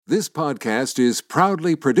This podcast is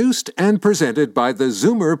proudly produced and presented by the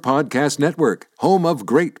Zoomer Podcast Network, home of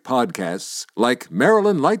great podcasts like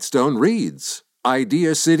Marilyn Lightstone Reads,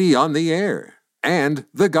 Idea City on the Air, and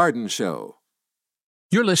The Garden Show.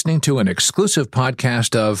 You're listening to an exclusive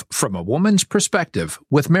podcast of From a Woman's Perspective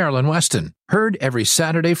with Marilyn Weston, heard every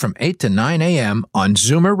Saturday from 8 to 9 a.m. on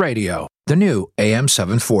Zoomer Radio, the new AM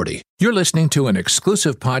 740. You're listening to an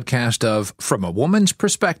exclusive podcast of From a Woman's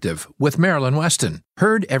Perspective with Marilyn Weston,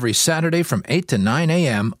 heard every Saturday from 8 to 9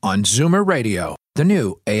 a.m. on Zoomer Radio, the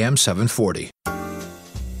new AM 740.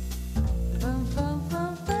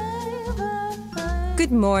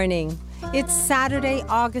 Good morning. It's Saturday,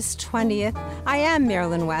 August 20th. I am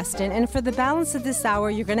Marilyn Weston, and for the balance of this hour,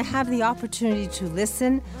 you're going to have the opportunity to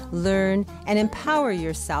listen, learn, and empower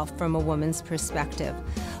yourself from a woman's perspective.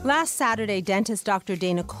 Last Saturday, dentist Dr.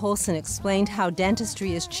 Dana Colson explained how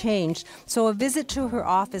dentistry has changed, so a visit to her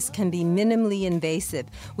office can be minimally invasive.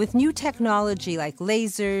 With new technology like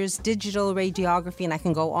lasers, digital radiography, and I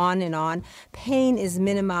can go on and on, pain is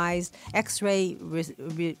minimized, X-ray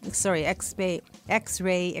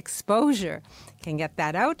exposure, can get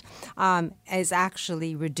that out, is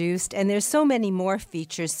actually reduced. And there's so many more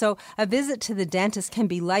features. So a visit to the dentist can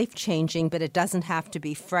be life-changing, but it doesn't have to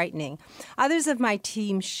be frightening. Others of my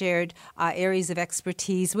team shared areas of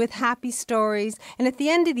expertise with happy stories. And at the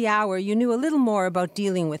end of the hour, you knew a little more about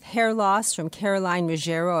dealing with hair loss from Caroline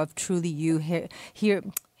Ruggiero of Truly You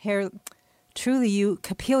Truly You,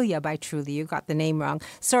 Capilia by Truly You, got the name wrong.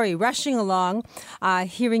 Sorry, Rushing Along,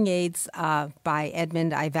 Hearing Aids by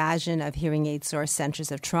Edmund Ivazian of Hearing Aid Source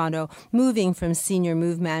Centres of Toronto, Moving from Senior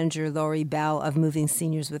Move Manager Laurie Bell of Moving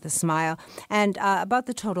Seniors with a Smile, and about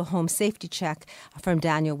the Total Home Safety Check from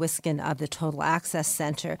Daniel Wiskin of the Total Access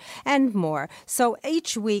Centre, and more. So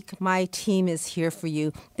each week, my team is here for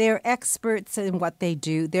you. They're experts in what they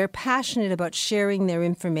do. They're passionate about sharing their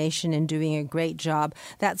information and doing a great job.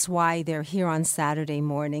 That's why they're here on Saturday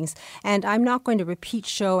mornings. And I'm not going to repeat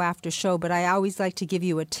show after show, but I always like to give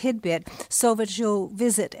you a tidbit so that you'll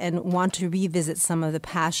visit and want to revisit some of the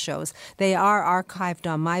past shows. They are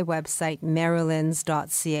archived on my website,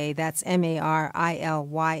 marilyns.ca. That's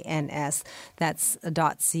MARILYNS. That's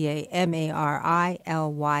 .ca,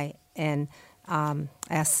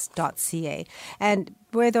 MARILYNS.ca. And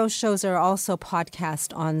where those shows are also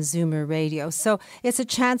podcast on Zoomer Radio. So it's a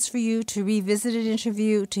chance for you to revisit an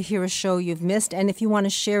interview, to hear a show you've missed, and if you want to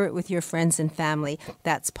share it with your friends and family,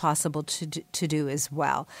 that's possible to do as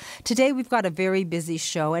well. Today we've got a very busy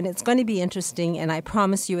show, and it's going to be interesting, and I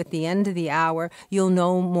promise you at the end of the hour, you'll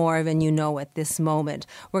know more than you know at this moment.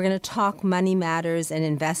 We're going to talk money matters and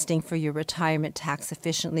investing for your retirement tax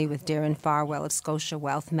efficiently with Darren Farwell of Scotia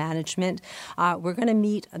Wealth Management. We're going to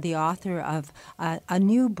meet the author of a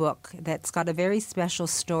new book that's got a very special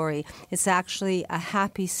story. It's actually a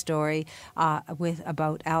happy story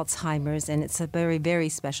about Alzheimer's, and it's a very, very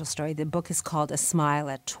special story. The book is called A Smile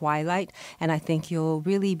at Twilight, and I think you'll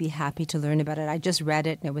really be happy to learn about it. I just read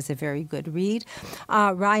it, and it was a very good read.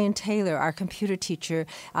 Ryan Taylor, our computer teacher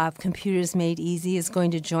of Computers Made Easy, is going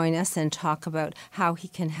to join us and talk about how he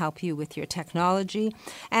can help you with your technology.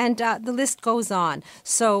 And the list goes on.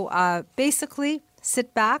 So basically,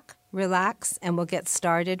 sit back, relax, and we'll get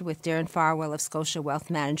started with Darren Farwell of Scotia Wealth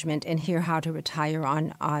Management and hear how to retire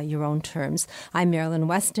on your own terms. I'm Marilyn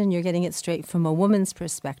Weston. You're getting it straight from a woman's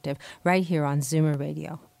perspective right here on Zoomer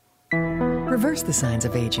Radio. Reverse the signs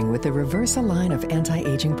of aging with the Reversa line of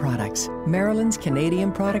anti-aging products. Marilyn's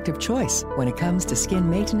Canadian product of choice when it comes to skin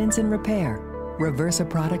maintenance and repair. Reversa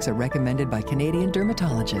products are recommended by Canadian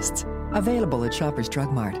dermatologists. Available at Shoppers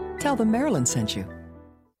Drug Mart. Tell them Marilyn sent you.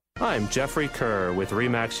 I'm Jeffrey Kerr with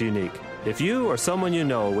RE/MAX Unique. If you or someone you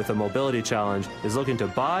know with a mobility challenge is looking to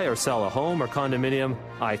buy or sell a home or condominium,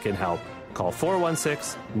 I can help. Call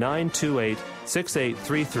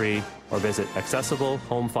 416-928-6833 or visit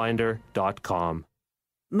accessiblehomefinder.com.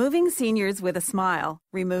 Moving Seniors with a Smile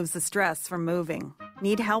removes the stress from moving.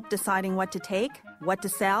 Need help deciding what to take, what to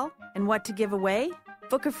sell, and what to give away?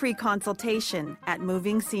 Book a free consultation at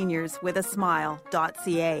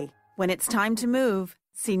movingseniorswithasmile.ca. When it's time to move,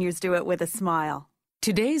 seniors do it with a smile.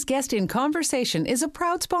 Today's guest in conversation is a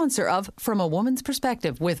proud sponsor of From a Woman's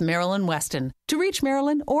Perspective with Marilyn Weston. To reach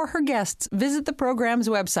Marilyn or her guests, visit the program's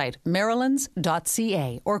website,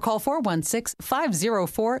 marilyns.ca, or call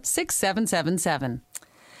 416-504-6777.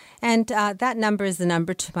 And that number is the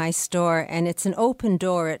number to my store, and it's an open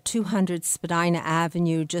door at 200 Spadina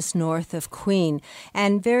Avenue, just north of Queen.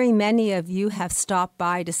 And very many of you have stopped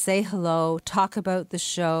by to say hello, talk about the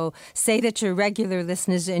show, say that you're regular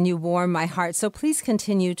listeners, and you warm my heart. So please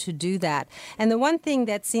continue to do that. And the one thing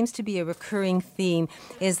that seems to be a recurring theme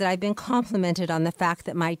is that I've been complimented on the fact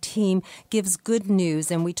that my team gives good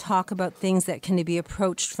news, and we talk about things that can be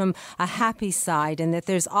approached from a happy side, and that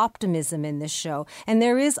there's optimism in this show. And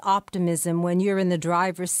there is optimism when you're in the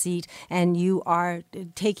driver's seat and you are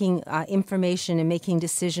taking information and making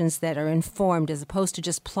decisions that are informed, as opposed to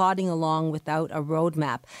just plodding along without a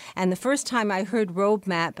roadmap. And the first time I heard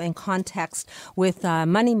roadmap in context with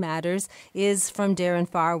Money Matters is from Darren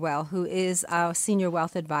Farwell, who is a senior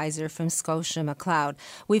wealth advisor from Scotia McLeod.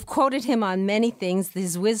 We've quoted him on many things.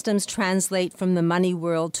 His wisdoms translate from the money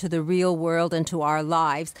world to the real world and to our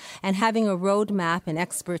lives. And having a roadmap and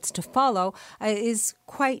experts to follow is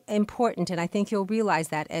quite important, and I think you'll realize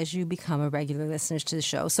that as you become a regular listener to the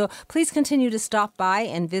show. So please continue to stop by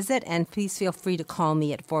and visit, and please feel free to call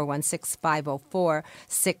me at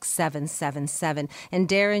 416-504-6777. And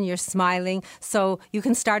Darren, you're smiling, so you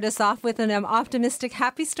can start us off with an optimistic,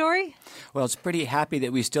 happy story? Well, it's pretty happy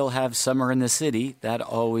that we still have summer in the city. That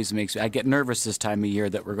always makes me... I get nervous this time of year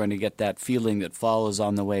that we're going to get that feeling that fall is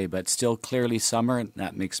on the way, but still clearly summer, and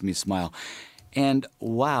that makes me smile. And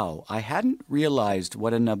wow, I hadn't realized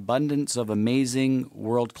what an abundance of amazing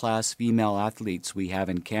world-class female athletes we have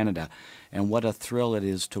in Canada, and what a thrill it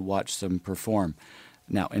is to watch them perform.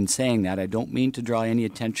 Now, in saying that, I don't mean to draw any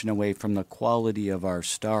attention away from the quality of our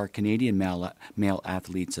star Canadian male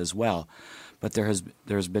athletes as well, but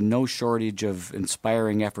there's been no shortage of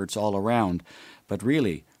inspiring efforts all around. But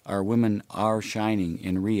really, our women are shining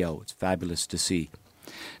in Rio. It's fabulous to see.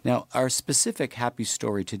 Now, our specific happy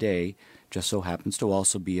story today just so happens to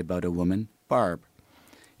also be about a woman, Barb.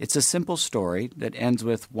 It's a simple story that ends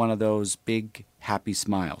with one of those big, happy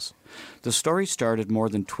smiles. The story started more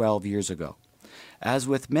than 12 years ago. As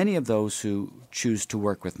with many of those who choose to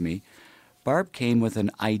work with me, Barb came with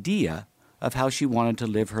an idea of how she wanted to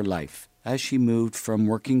live her life as she moved from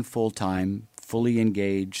working full-time, fully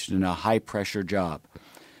engaged in a high-pressure job,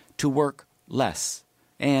 to work less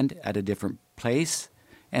and at a different place,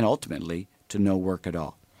 and ultimately to no work at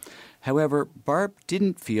all. However, Barb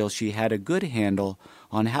didn't feel she had a good handle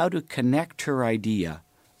on how to connect her idea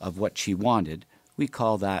of what she wanted. We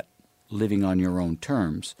call that living on your own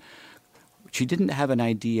terms. She didn't have an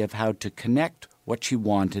idea of how to connect what she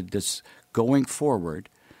wanted this going forward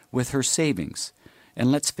with her savings.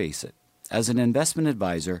 And let's face it, as an investment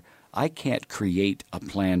advisor, I can't create a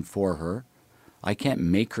plan for her. I can't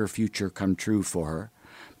make her future come true for her.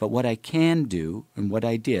 But what I can do, and what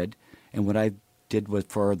I did, and what I did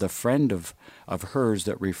for the friend of hers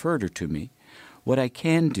that referred her to me, what I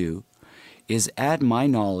can do is add my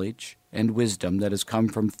knowledge and wisdom that has come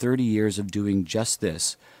from 30 years of doing just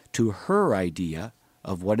this to her idea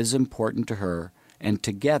of what is important to her, and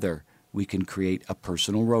together we can create a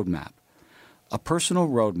personal roadmap. A personal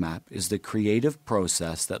roadmap is the creative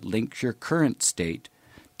process that links your current state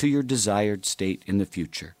to your desired state in the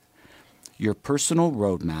future. Your personal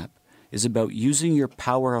roadmap is about using your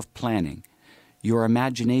power of planning, your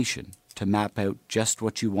imagination, to map out just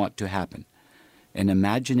what you want to happen. And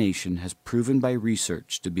imagination has proven by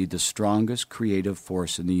research to be the strongest creative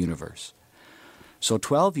force in the universe. So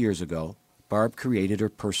 12 years ago, Barb created her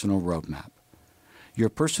personal roadmap. Your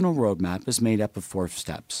personal roadmap is made up of 4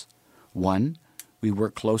 steps. 1, we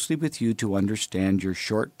work closely with you to understand your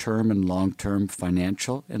short-term and long-term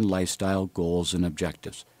financial and lifestyle goals and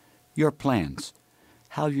objectives. Your plans,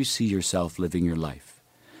 how you see yourself living your life.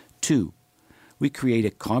 2, we create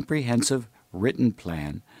a comprehensive written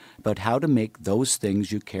plan about how to make those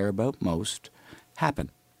things you care about most happen.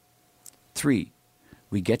 3,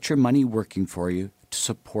 we get your money working for you to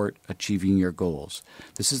support achieving your goals.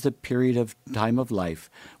 This is the period of time of life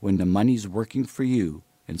when the money's working for you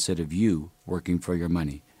instead of you working for your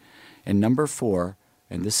money. And number 4,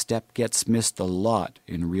 and this step gets missed a lot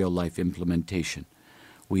in real-life implementation,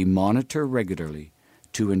 we monitor regularly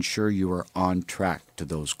to ensure you are on track to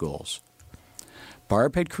those goals.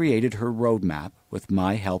 Barb had created her roadmap with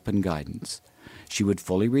my help and guidance. She would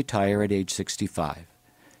fully retire at age 65.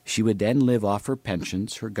 She would then live off her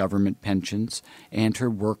pensions, her government pensions, and her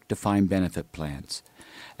work-defined benefit plans,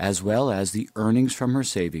 as well as the earnings from her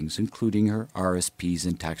savings, including her RSPs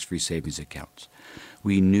and tax-free savings accounts.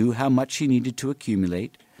 We knew how much she needed to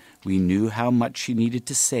accumulate, we knew how much she needed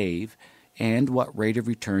to save, and what rate of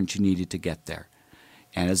return she needed to get there.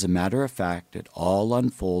 And as a matter of fact, it all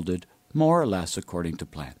unfolded more or less according to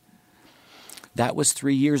plan. That was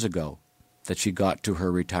 3 years ago. that she got to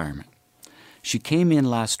her retirement. She came in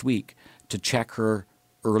last week to check her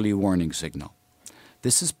early warning signal.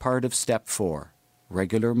 This is part of step 4,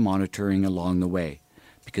 regular monitoring along the way,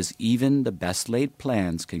 because even the best laid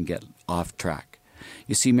plans can get off track.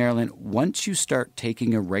 You see, Marilyn, once you start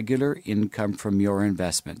taking a regular income from your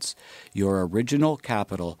investments, your original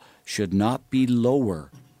capital should not be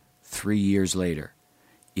lower 3 years later.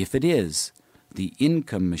 If it is, the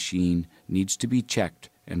income machine needs to be checked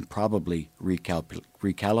and probably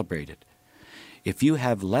recalibrated. If you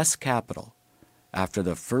have less capital after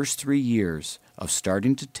the first 3 years of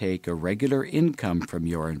starting to take a regular income from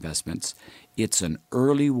your investments, it's an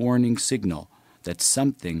early warning signal that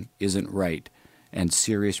something isn't right and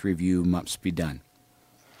serious review must be done.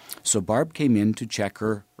 So Barb came in to check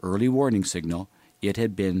her early warning signal. It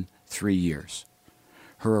had been 3 years.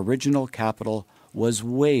 Her original capital was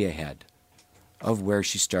way ahead of where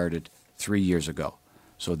she started 3 years ago,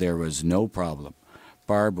 so there was no problem.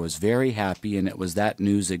 Barb was very happy, and it was that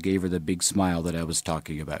news that gave her the big smile that I was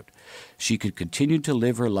talking about. She could continue to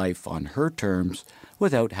live her life on her terms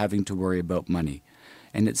without having to worry about money.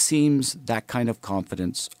 And it seems that kind of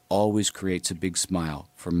confidence always creates a big smile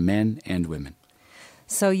for men and women.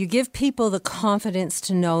 So you give people the confidence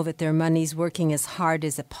to know that their money's working as hard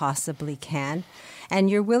as it possibly can. And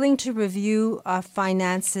you're willing to review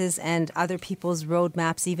finances and other people's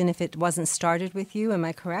roadmaps, even if it wasn't started with you. Am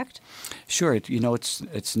I correct? Sure.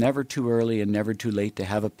 It's never too early and never too late to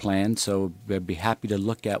have a plan. So I'd be happy to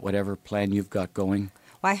look at whatever plan you've got going.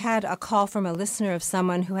 I had a call from a listener of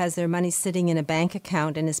someone who has their money sitting in a bank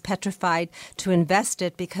account and is petrified to invest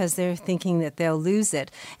it because they're thinking that they'll lose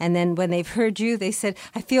it. And then when they've heard you, they said,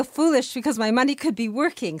 I feel foolish because my money could be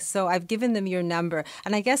working. So I've given them your number.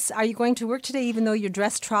 And I guess, are you going to work today even though you're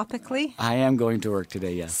dressed tropically? I am going to work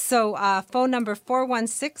today, yes. So phone number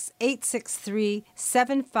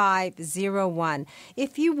 416-863-7501.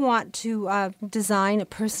 If you want to design a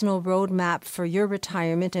personal roadmap for your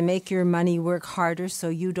retirement and make your money work harder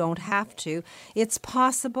so you don't have to, it's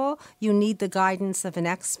possible. You need the guidance of an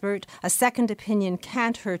expert. A second opinion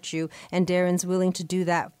can't hurt you, and Darren's willing to do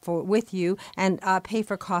that with you and pay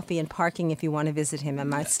for coffee and parking if you want to visit him.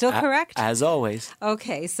 Am I still correct? As always.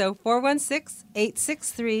 Okay, so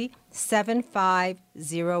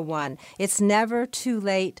 416-863-7501. It's never too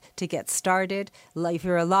late to get started. If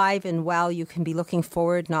you're alive and well, you can be looking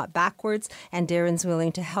forward, not backwards, and Darren's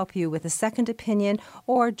willing to help you with a second opinion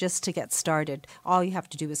or just to get started. All you have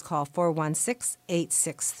to do is call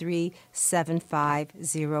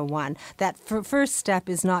 416-863-7501. That first step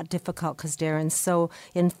is not difficult because Darren's so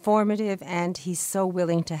informative and he's so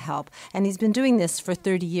willing to help. And he's been doing this for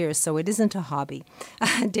 30 years, so it isn't a hobby.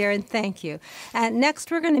 Darren, thank you. And next,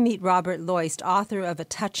 we're going to meet Robert Loist, author of a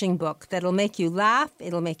touching book that'll make you laugh,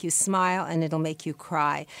 it'll make you smile, and it'll make you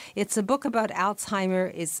cry. It's a book about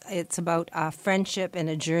Alzheimer's. It's about friendship and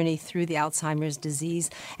a journey through the Alzheimer's disease,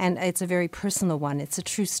 and it's a very personal one. It's a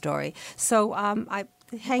true story. So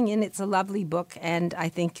hang in. It's a lovely book, and I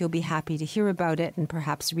think you'll be happy to hear about it and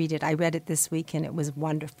perhaps read it. I read it this week, and it was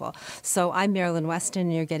wonderful. So I'm Marilyn Weston,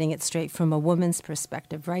 and you're getting it straight from a woman's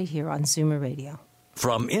perspective right here on Zoomer Radio.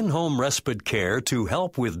 From in-home respite care to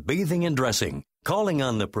help with bathing and dressing, calling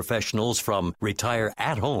on the professionals from Retire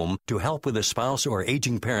at Home to help with a spouse or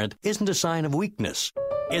aging parent isn't a sign of weakness.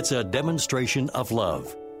 It's a demonstration of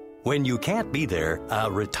love. When you can't be there, a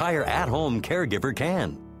Retire at Home caregiver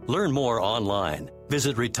can. Learn more online.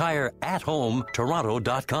 Visit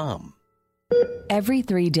retireathometoronto.com. Every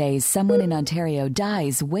 3 days, someone in Ontario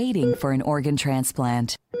dies waiting for an organ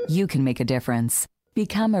transplant. You can make a difference.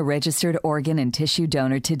 Become a registered organ and tissue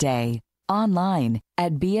donor today. Online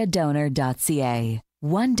at beadonor.ca.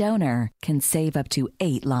 One donor can save up to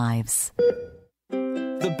 8 lives.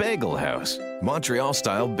 The Bagel House.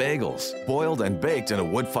 Montreal-style bagels. Boiled and baked in a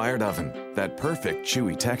wood-fired oven. That perfect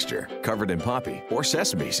chewy texture. Covered in poppy or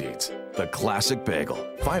sesame seeds. The classic bagel.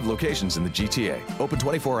 5 locations in the GTA. Open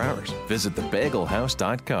 24 hours. Visit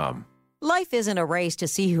thebagelhouse.com. Life isn't a race to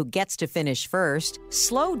see who gets to finish first.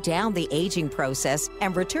 Slow down the aging process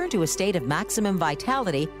and return to a state of maximum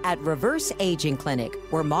vitality at Reverse Aging Clinic,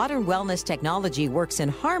 where modern wellness technology works in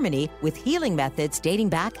harmony with healing methods dating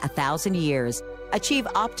back 1,000 years. Achieve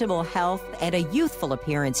optimal health and a youthful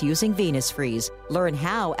appearance using Venus Freeze. Learn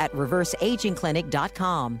how at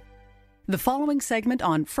reverseagingclinic.com. The following segment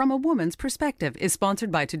on From a Woman's Perspective is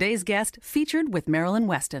sponsored by today's guest, Featured with Marilyn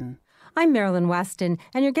Weston. I'm Marilyn Weston,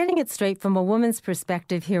 and you're getting it straight from a woman's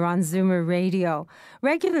perspective here on Zoomer Radio.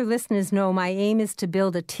 Regular listeners know my aim is to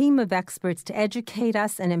build a team of experts to educate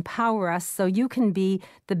us and empower us so you can be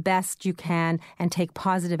the best you can and take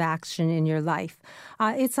positive action in your life.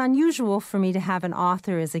 It's unusual for me to have an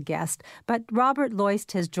author as a guest, but Robert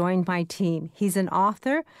Loist has joined my team. He's an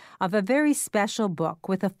author of a very special book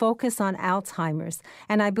with a focus on Alzheimer's,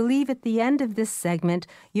 and I believe at the end of this segment,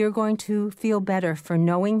 you're going to feel better for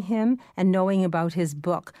knowing him and knowing about his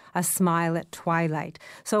book, A Smile at Twilight.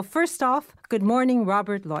 So first off, good morning,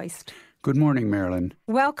 Robert Loist. Good morning, Marilyn.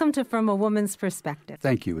 Welcome to From a Woman's Perspective.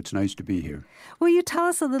 Thank you. It's nice to be here. Will you tell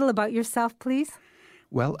us a little about yourself, please?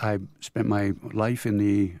 Well, I spent my life in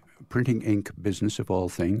the printing ink business of all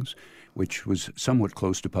things, which was somewhat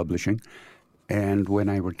close to publishing. And when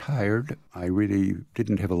I retired, I really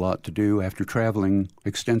didn't have a lot to do after traveling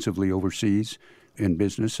extensively overseas in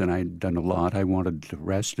business, and I'd done a lot. I wanted to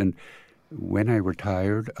rest, and when I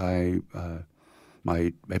retired, I,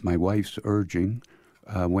 at my wife's urging,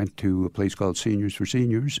 went to a place called Seniors for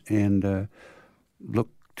Seniors and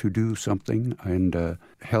looked to do something and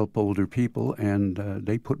help older people, and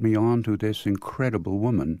they put me on to this incredible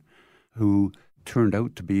woman who turned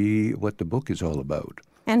out to be what the book is all about.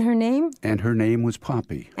 And her name? And her name was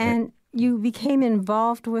Poppy. And you became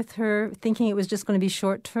involved with her thinking it was just going to be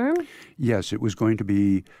short term? Yes, it was going to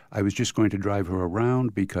be, I was just going to drive her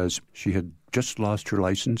around because she had just lost her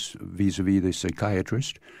license vis-a-vis the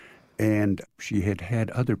psychiatrist, and she had had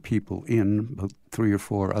other people in, about 3 or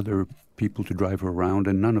 4 other people to drive her around,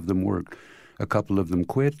 and none of them worked. A couple of them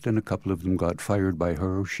quit, and a couple of them got fired by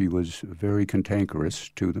her. She was very cantankerous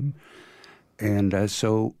to them. And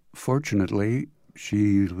so, fortunately,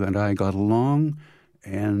 she and I got along,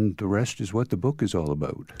 and the rest is what the book is all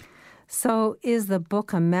about. So is the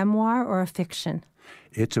book a memoir or a fiction?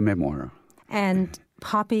 It's a memoir. And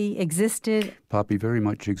Poppy existed? Poppy very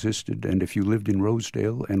much existed, and if you lived in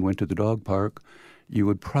Rosedale and went to the dog park, you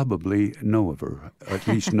would probably know of her, at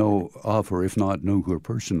least know of her, if not know her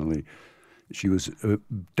personally. She was a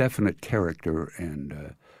definite character,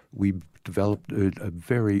 and we developed a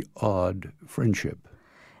very odd friendship.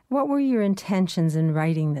 What were your intentions in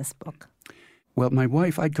writing this book? Well, my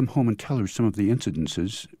wife, I'd come home and tell her some of the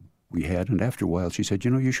incidences we had, and after a while she said,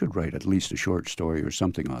 you should write at least a short story or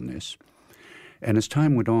something on this. And as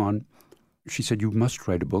time went on, she said, you must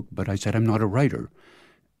write a book, but I said, I'm not a writer.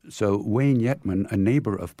 So Wayne Yetman, a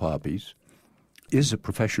neighbor of Poppy's, is a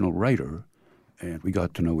professional writer, and we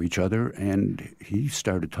got to know each other, and he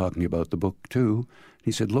started talking about the book too.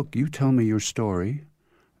 He said, look, you tell me your story,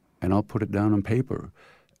 and I'll put it down on paper.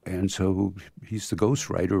 And so he's the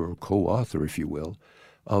ghostwriter or co-author, if you will,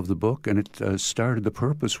 of the book. And it started, the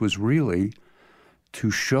purpose was really to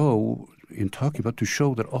show, in talking about, to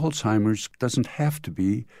show that Alzheimer's doesn't have to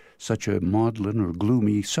be such a maudlin or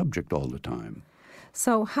gloomy subject all the time.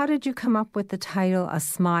 So how did you come up with the title, A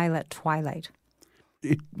Smile at Twilight?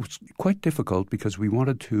 It was quite difficult because we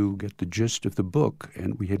wanted to get the gist of the book,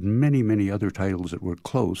 and we had many, many other titles that were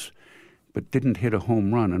close, but didn't hit a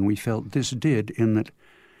home run. And we felt this did, in that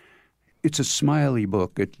it's a smiley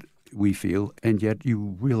book, we feel, and yet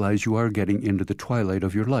you realize you are getting into the twilight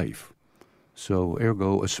of your life. So,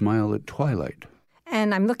 ergo, A Smile at Twilight.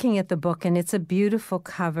 And I'm looking at the book, and it's a beautiful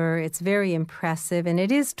cover. It's very impressive, and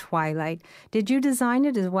it is twilight. Did you design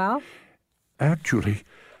it as well? Actually,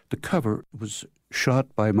 the cover was shot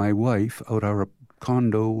by my wife out our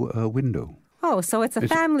condo window. Oh, so it's a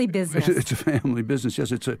family business. It's a family business,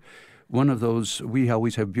 yes. It's one of those, we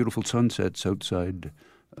always have beautiful sunsets outside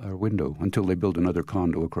our window until they build another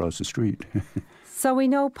condo across the street. So we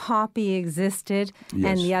know Poppy existed, yes.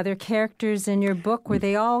 And the other characters in your book, were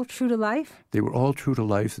they all true to life? They were all true to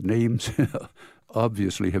life. The names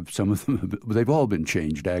obviously have some of them, they've all been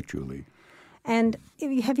changed, actually. And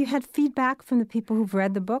have you had feedback from the people who've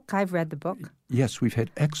read the book? I've read the book. Yes, we've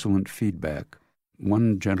had excellent feedback.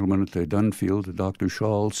 One gentleman at the Dunfield, Dr.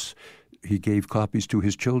 Schaltz, he gave copies to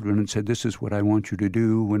his children and said, this is what I want you to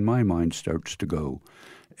do when my mind starts to go.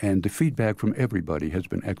 And the feedback from everybody has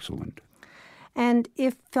been excellent. And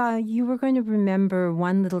if you were going to remember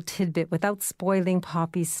one little tidbit without spoiling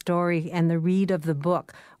Poppy's story and the read of the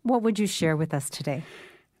book, what would you share with us today?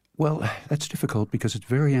 Well, that's difficult because it's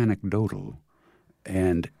very anecdotal.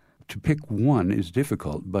 And to pick one is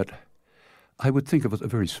difficult, but I would think of a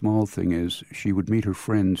very small thing is she would meet her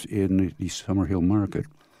friends in the Summerhill Market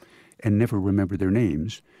and never remember their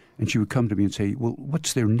names. And she would come to me and say, well,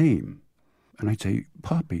 what's their name? And I'd say,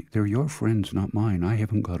 Poppy, they're your friends, not mine. I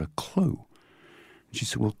haven't got a clue. And she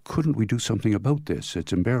said, well, couldn't we do something about this?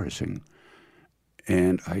 It's embarrassing.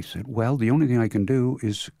 And I said, well, the only thing I can do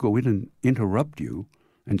is go in and interrupt you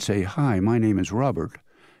and say, "Hi, my name is Robert,"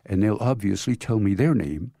 and they'll obviously tell me their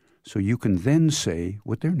name, so you can then say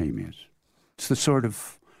what their name is. It's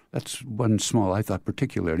that's one small, I thought,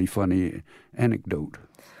 particularly funny anecdote.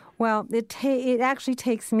 Well, it actually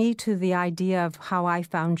takes me to the idea of how I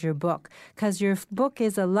found your book, because your book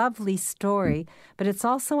is a lovely story, but it's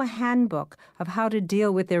also a handbook of how to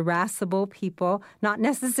deal with irascible people, not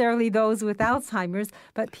necessarily those with Alzheimer's,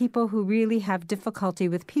 but people who really have difficulty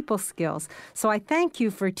with people skills. So I thank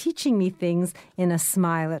you for teaching me things in A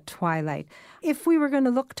Smile at Twilight. If we were going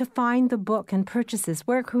to look to find the book and purchases,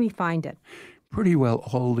 where can we find it? Pretty well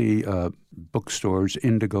all the bookstores,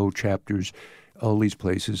 Indigo, Chapters, all these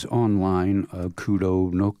places, online,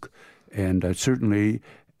 Kudo, Nook, and certainly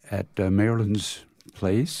at Marilyn's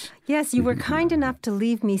place. Yes, you were kind enough to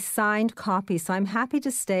leave me signed copies, so I'm happy to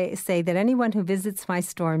say that anyone who visits my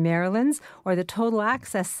store, Marilyn's, or the Total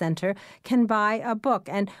Access Center, can buy a book.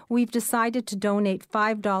 And we've decided to donate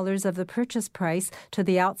 $5 of the purchase price to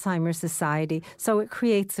the Alzheimer's Society, so it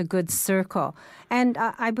creates a good circle. And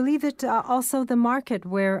I believe that also the market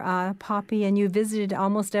where Poppy and you visited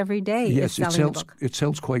almost every day is selling the book. It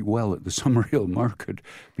sells quite well at the Summerhill Market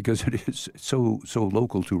because it is so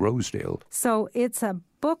local to Rosedale. So it's a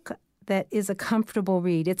book that is a comfortable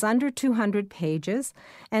read. It's under 200 pages,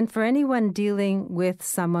 and for anyone dealing with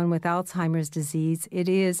someone with Alzheimer's disease, it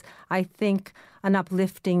is, I think, an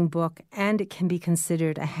uplifting book, and it can be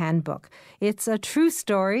considered a handbook. It's a true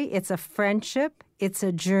story. It's a friendship. It's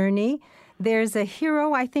a journey. There's a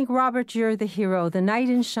hero. I think, Robert, you're the hero, the knight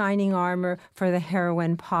in shining armor for the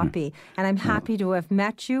heroine Poppy. And I'm happy to have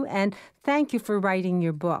met you, and thank you for writing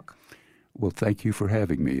your book. Well, thank you for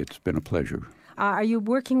having me. It's been a pleasure. Are you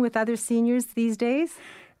working with other seniors these days?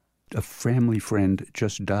 A family friend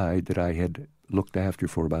just died that I had looked after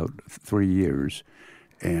for about 3 years,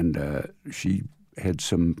 and she had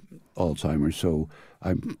some Alzheimer's, so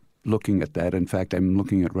I'm looking at that. In fact, I'm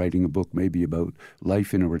looking at writing a book maybe about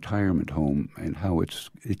life in a retirement home and how it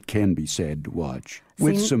can be sad to watch,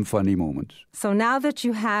 with some funny moments. So now that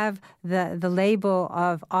you have the label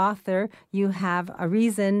of author, you have a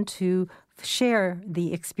reason to share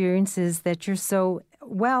the experiences that you're so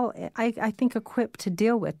well, I think, equipped to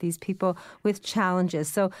deal with, these people with challenges.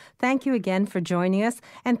 So thank you again for joining us,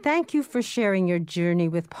 and thank you for sharing your journey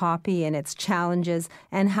with Poppy and its challenges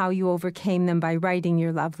and how you overcame them by writing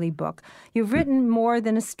your lovely book. You've written more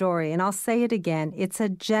than a story, and I'll say it again, it's a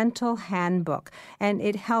gentle handbook, and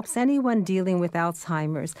it helps anyone dealing with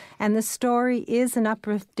Alzheimer's. And the story is an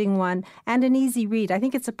uplifting one and an easy read. I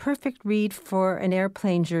think it's a perfect read for an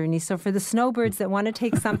airplane journey. So for the snowbirds that want to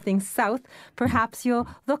take something south, perhaps you'll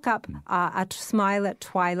look up A Smile at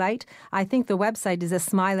Twilight. I think the website is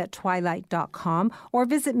asmileattwilight.com, or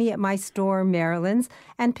visit me at my store, Marilyn's,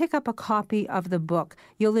 and pick up a copy of the book.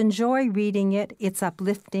 You'll enjoy reading it. It's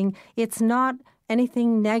uplifting. It's not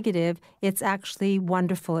anything negative. It's actually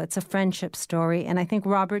wonderful. It's a friendship story. And I think,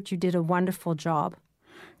 Robert, you did a wonderful job.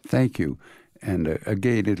 Thank you. And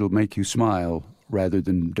again, it'll make you smile rather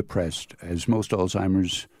than depressed, as most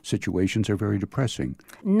Alzheimer's situations are very depressing.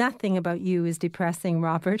 Nothing about you is depressing,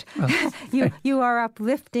 Robert. You are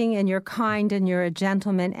uplifting, and you're kind, and you're a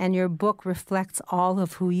gentleman, and your book reflects all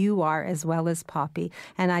of who you are, as well as Poppy.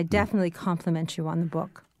 And I definitely compliment you on the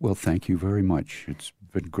book. Well, thank you very much. It's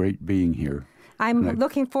been great being here. I'm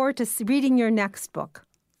looking forward to reading your next book.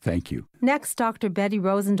 Thank you. Next, Dr. Betty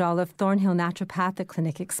Rosendahl of Thornhill Naturopathic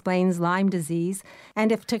Clinic explains Lyme disease.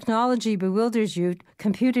 And if technology bewilders you,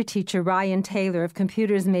 computer teacher Ryan Taylor of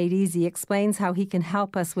Computers Made Easy explains how he can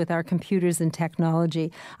help us with our computers and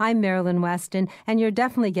technology. I'm Marilyn Weston, and you're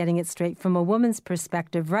definitely getting it straight from a woman's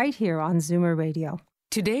perspective right here on Zoomer Radio.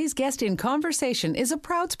 Today's guest in conversation is a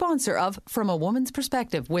proud sponsor of From a Woman's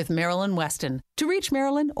Perspective with Marilyn Weston. To reach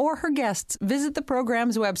Marilyn or her guests, visit the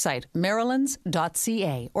program's website,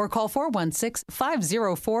 marilyns.ca, or call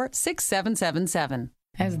 416-504-6777.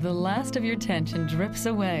 As the last of your tension drips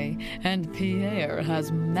away and Pierre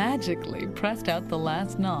has magically pressed out the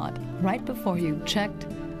last knot right before you checked,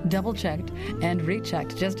 double-checked, and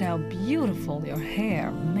rechecked just how beautiful your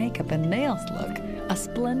hair, makeup, and nails look, a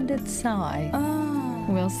splendid sigh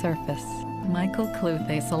will surface. Michael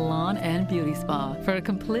Cluthe Salon and Beauty Spa. For a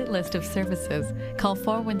complete list of services, call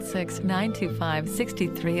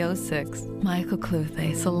 416-925-6306. Michael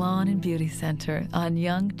Cluthe Salon and Beauty Center on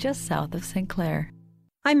Yonge, just south of St. Clair.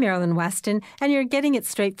 I'm Marilyn Weston, and you're getting it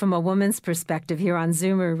straight from a woman's perspective here on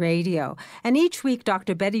Zoomer Radio. And each week,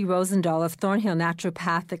 Dr. Betty Rosendahl of Thornhill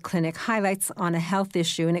Naturopathic Clinic highlights on a health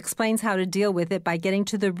issue and explains how to deal with it by getting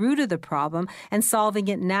to the root of the problem and solving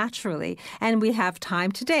it naturally. And we have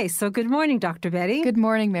time today. So good morning, Dr. Betty. Good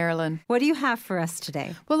morning, Marilyn. What do you have for us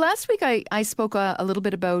today? Well, last week I spoke a little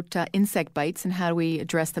bit about insect bites and how do we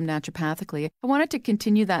address them naturopathically. I wanted to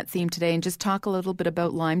continue that theme today and just talk a little bit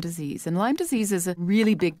about Lyme disease. And Lyme disease is a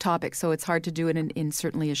really big topic, so it's hard to do it in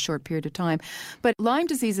certainly a short period of time. But Lyme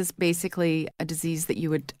disease is basically a disease that you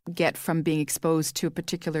would get from being exposed to a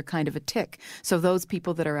particular kind of a tick. So those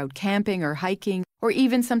people that are out camping or hiking, or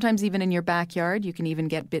even sometimes even in your backyard, you can even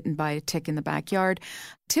get bitten by a tick in the backyard.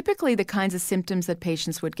 Typically, the kinds of symptoms that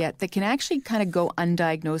patients would get, they can actually kind of go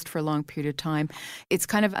undiagnosed for a long period of time. It's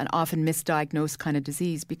kind of an often misdiagnosed kind of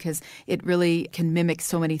disease because it really can mimic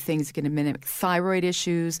so many things. It can mimic thyroid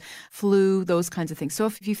issues, flu, those kinds of things. So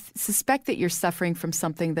if you suspect that you're suffering from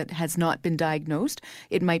something that has not been diagnosed,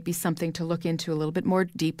 it might be something to look into a little bit more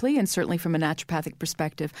deeply. And certainly from a naturopathic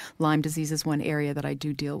perspective, Lyme disease is one area that I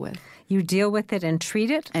do deal with. You deal with it and treat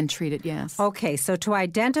it? And treat it, yes. Okay, so to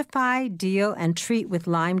identify, deal, and treat with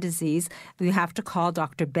Lyme disease, you have to call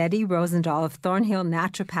Dr. Betty Rosendahl of Thornhill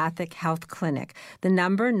Naturopathic Health Clinic. The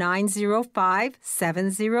number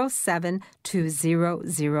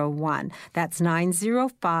 905-707-2001. That's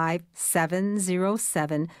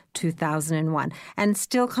 905-707-2001. And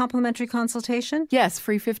still complimentary consultation? Yes,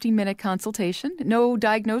 free 15-minute consultation. No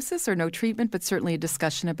diagnosis or no treatment, but certainly a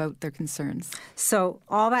discussion about their concerns. So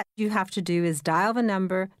all that you have to do is dial the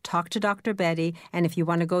number, talk to Dr. Betty, and if you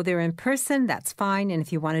want to go there in person, that's fine. And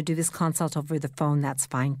if you want to do this consult over the phone, that's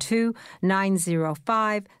fine too.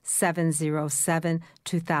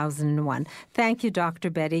 905-707-2001. Thank you, Dr.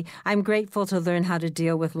 Betty. I'm grateful to learn how to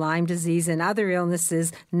deal with Lyme disease and other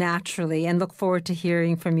illnesses naturally and look forward to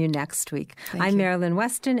hearing from you next week. I'm Marilyn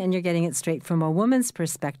Weston, and you're getting it straight from a woman's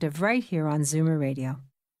perspective right here on Zoomer Radio.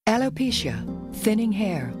 Alopecia, thinning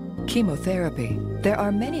hair, chemotherapy. There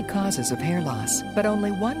are many causes of hair loss, but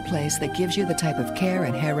only one place that gives you the type of care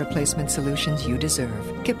and hair replacement solutions you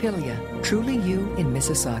deserve. Capilia, Truly You in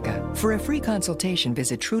Mississauga. For a free consultation,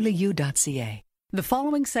 visit trulyu.ca. The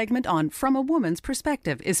following segment on From a Woman's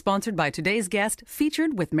Perspective is sponsored by today's guest,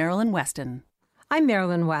 featured with Marilyn Weston. I'm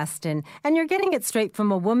Marilyn Weston, and you're getting it straight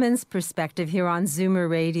from a woman's perspective here on Zoomer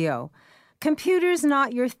Radio. Computers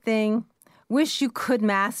not your thing. Wish you could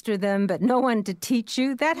master them, but no one to teach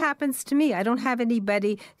you. That happens to me. I don't have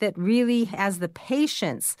anybody that really has the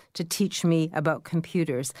patience to teach me about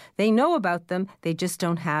computers. They know about them, they just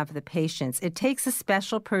don't have the patience. It takes a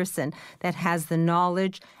special person that has the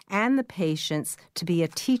knowledge and the patience to be a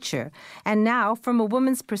teacher. And now, from a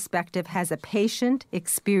woman's perspective, has a patient,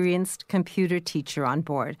 experienced computer teacher on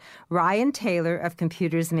board, Ryan Taylor of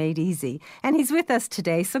Computers Made Easy. And he's with us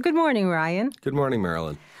today. So good morning, Ryan. Good morning,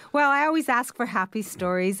 Marilyn. Well, I always ask for happy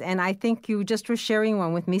stories, and I think you just were sharing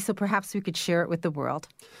one with me, so perhaps we could share it with the world.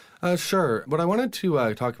 Sure. What I wanted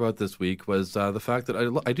to talk about this week was the fact that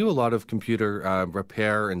I do a lot of computer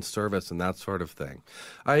repair and service and that sort of thing.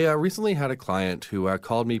 I recently had a client who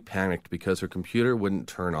called me panicked because her computer wouldn't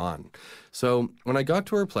turn on. So when I got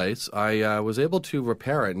to her place, I was able to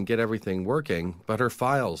repair it and get everything working, but her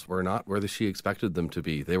files were not where she expected them to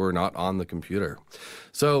be. They were not on the computer.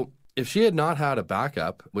 So if she had not had a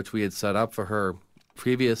backup, which we had set up for her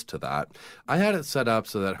previous to that, I had it set up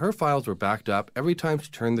so that her files were backed up every time she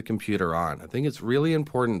turned the computer on. I think it's really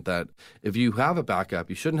important that if you have a backup,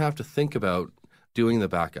 you shouldn't have to think about doing the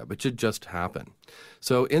backup. It should just happen.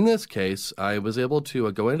 So in this case, I was able to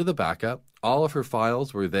go into the backup. All of her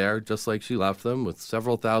files were there just like she left them, with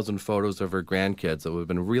several thousand photos of her grandkids that would have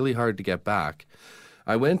been really hard to get back.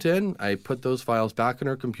 I went in, I put those files back on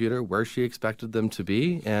her computer where she expected them to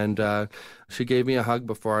be, and she gave me a hug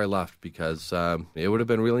before I left because it would have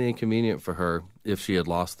been really inconvenient for her if she had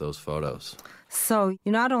lost those photos. So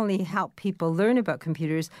you not only help people learn about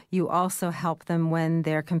computers, you also help them when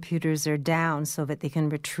their computers are down so that they can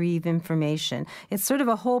retrieve information. It's sort of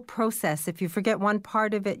a whole process. If you forget one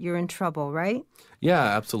part of it, you're in trouble, right? Yeah,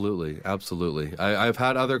 absolutely. Absolutely. I've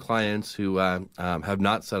had other clients who have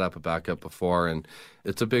not set up a backup before, and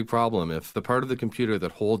it's a big problem. If the part of the computer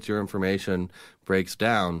that holds your information breaks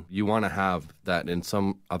down, you want to have that in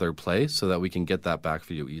some other place so that we can get that back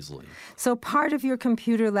for you easily. So part of your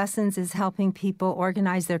computer lessons is helping people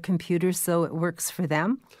organize their computers so it works for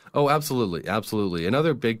them? Oh, absolutely. Absolutely.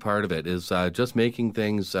 Another big part of it is just making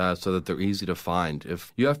things so that they're easy to find.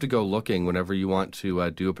 If you have to go looking whenever you want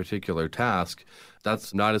to do a particular task,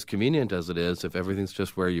 that's not as convenient as it is if everything's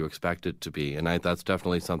just where you expect it to be. And that's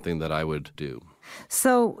definitely something that I would do.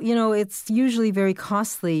 So, it's usually very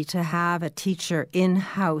costly to have a teacher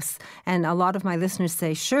in-house. And a lot of my listeners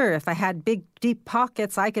say, sure, if I had big, deep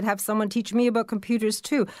pockets, I could have someone teach me about computers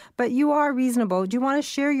too. But you are reasonable. Do you want to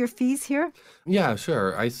share your fees here? Yeah,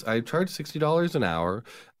 sure. I charge $60 an hour.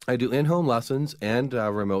 I do in-home lessons and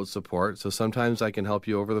remote support, so sometimes I can help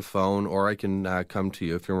you over the phone or I can come to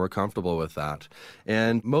you if you're more comfortable with that.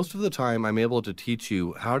 And most of the time, I'm able to teach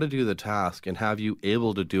you how to do the task and have you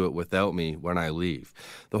able to do it without me when I leave.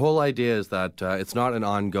 The whole idea is that it's not an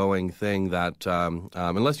ongoing thing that,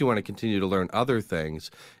 unless you want to continue to learn other things,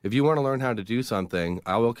 if you want to learn how to do something,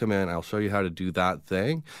 I will come in, I'll show you how to do that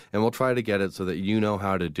thing, and we'll try to get it so that you know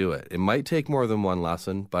how to do it. It might take more than one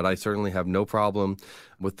lesson, but I certainly have no problem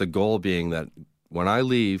with the goal being that when I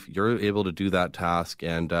leave, you're able to do that task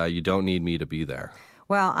and you don't need me to be there.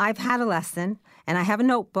 Well, I've had a lesson, and I have a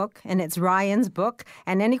notebook, and it's Ryan's book.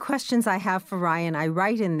 And any questions I have for Ryan, I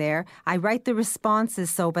write in there. I write the responses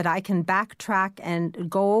so that I can backtrack and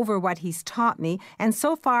go over what he's taught me. And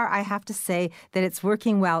so far, I have to say that it's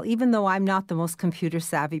working well, even though I'm not the most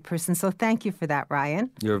computer-savvy person. So thank you for that,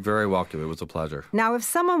 Ryan. You're very welcome. It was a pleasure. Now, if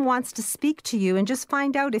someone wants to speak to you and just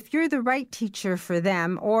find out if you're the right teacher for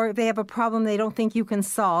them, or they have a problem they don't think you can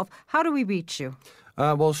solve, how do we reach you?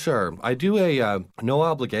 Well, sure. I do a no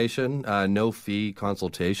obligation, no fee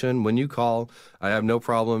consultation. When you call, I have no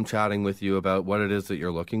problem chatting with you about what it is that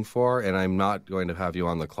you're looking for, and I'm not going to have you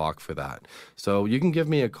on the clock for that. So you can give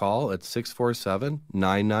me a call at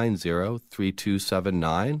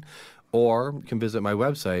 647-990-3279, or you can visit my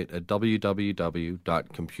website at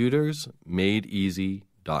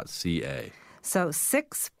www.computersmadeeasy.ca. So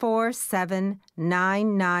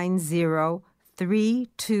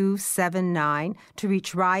 647-990-3279 to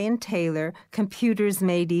reach Ryan Taylor, Computers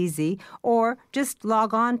Made Easy, or just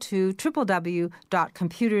log on to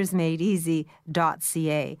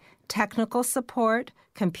www.computersmadeeasy.ca. Technical support,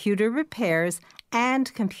 computer repairs,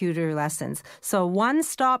 and computer lessons. So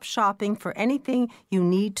one-stop shopping for anything you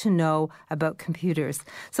need to know about computers.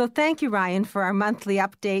 So thank you, Ryan, for our monthly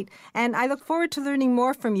update. And I look forward to learning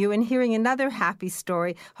more from you and hearing another happy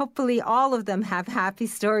story. Hopefully all of them have happy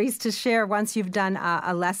stories to share once you've done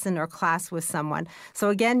a lesson or class with someone. So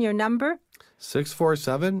again, your number?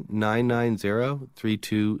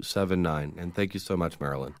 647-990-3279. And thank you so much,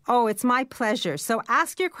 Marilyn. Oh, it's my pleasure. So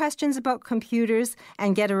ask your questions about computers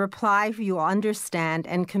and get a reply you understand.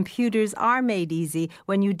 And computers are made easy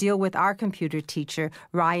when you deal with our computer teacher,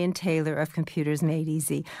 Ryan Taylor of Computers Made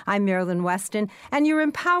Easy. I'm Marilyn Weston, and you're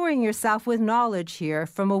empowering yourself with knowledge here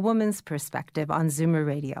from a woman's perspective on Zoomer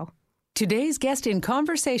Radio. Today's guest in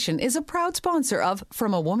conversation is a proud sponsor of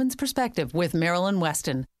From a Woman's Perspective with Marilyn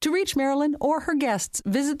Weston. To reach Marilyn or her guests,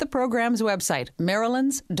 visit the program's website,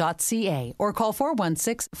 marilyns.ca, or call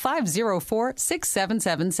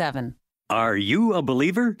 416-504-6777. Are you a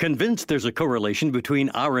believer? Convinced there's a correlation between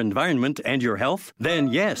our environment and your health? Then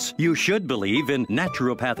yes, you should believe in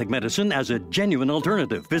naturopathic medicine as a genuine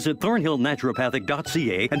alternative. Visit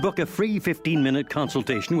thornhillnaturopathic.ca and book a free 15-minute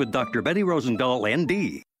consultation with Dr. Betty Rosendahl,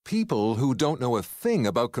 ND. People who don't know a thing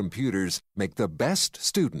about computers make the best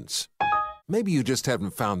students. Maybe you just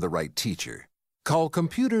haven't found the right teacher. Call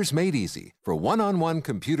Computers Made Easy for one-on-one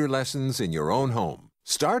computer lessons in your own home,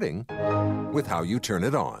 starting with how you turn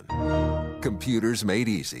it on. Computers Made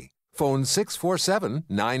Easy. Phone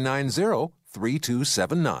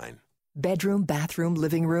 647-990-3279. Bedroom, bathroom,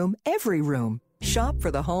 living room, every room. Shop for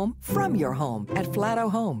the home from your home at Flatto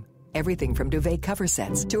Home. Everything from duvet cover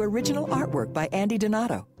sets to original artwork by Andy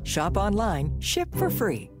Donato. Shop online, ship for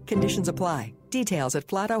free. Conditions apply. Details at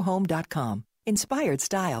flattohome.com. Inspired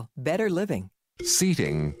style, better living.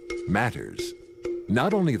 Seating matters.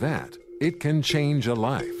 Not only that, it can change a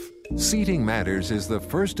life. Seating Matters is the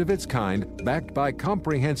first of its kind, backed by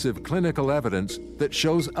comprehensive clinical evidence that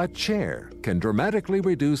shows a chair can dramatically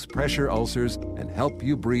reduce pressure ulcers and help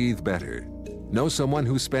you breathe better. Know someone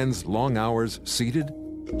who spends long hours seated?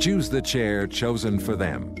 Choose the chair chosen for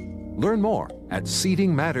them. Learn more at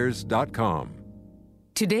seatingmatters.com.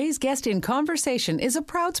 Today's guest in conversation is a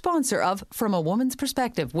proud sponsor of From a Woman's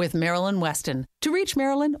Perspective with Marilyn Weston. To reach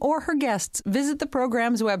Marilyn or her guests, visit the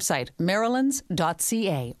program's website,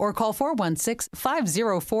 marilyns.ca, or call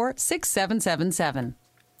 416-504-6777.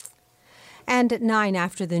 And at 9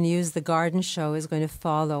 after the news, the garden show is going to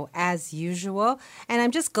follow as usual. And I'm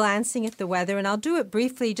just glancing at the weather, and I'll do it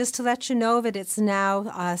briefly just to let you know that it's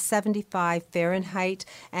now 75 Fahrenheit,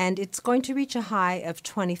 and it's going to reach a high of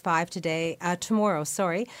 25 tomorrow.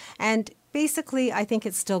 And basically, I think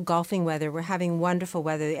it's still golfing weather. We're having wonderful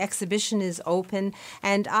weather. The exhibition is open,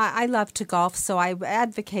 and I love to golf, so I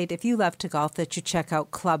advocate, if you love to golf, that you check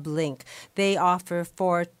out Club Link. They offer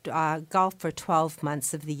golf for 12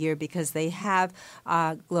 months of the year because they have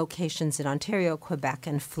locations in Ontario, Quebec,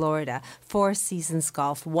 and Florida. 4 seasons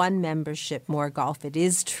golf, 1 membership, more golf. It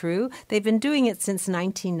is true. They've been doing it since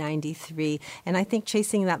 1993, and I think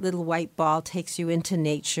chasing that little white ball takes you into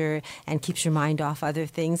nature and keeps your mind off other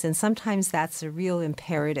things, and sometimes that's a real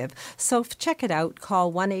imperative. So check it out.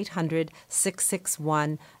 Call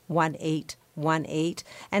 1-800-661-1818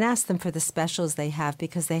 and ask them for the specials they have,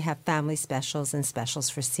 because they have family specials and specials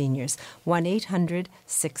for seniors.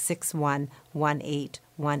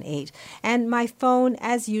 1-800-661-1818. And my phone,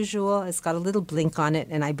 as usual, has got a little blink on it,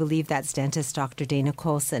 and I believe that's dentist Dr. Dana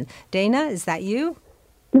Colson. Dana, is that you?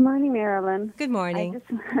 Good morning, Marilyn. Good morning.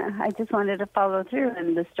 I just wanted to follow through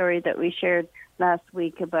on the story that we shared last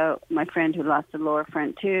week about my friend who lost a lower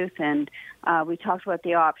front tooth, and we talked about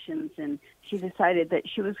the options, and she decided that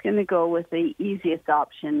she was going to go with the easiest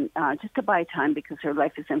option just to buy time, because her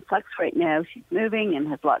life is in flux right now. She's moving and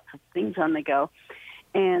has lots of things on the go.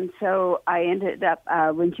 And so I ended up,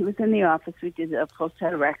 when she was in the office, we did a full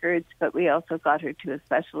set of records, but we also got her to a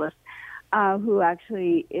specialist who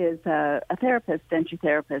actually is a therapist, denture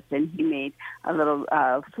therapist, and he made a little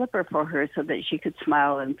flipper for her so that she could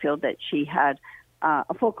smile and feel that she had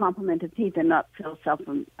a full complement of teeth and not feel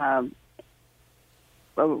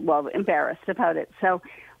embarrassed about it. So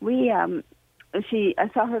I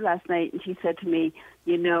saw her last night, and she said to me,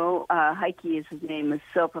 Heike is his name, is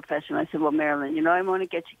so professional. I said, well, Marilyn, I'm going to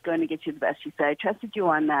get you the best. She said, I trusted you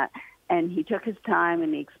on that. And he took his time,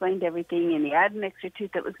 and he explained everything, and he added an extra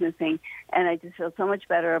tooth that was missing, and I just feel so much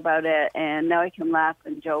better about it. And now I can laugh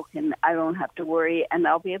and joke, and I don't have to worry, and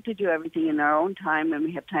I'll be able to do everything in our own time, and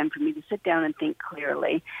we have time for me to sit down and think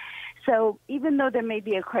clearly. So even though there may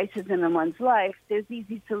be a crisis in one's life, there's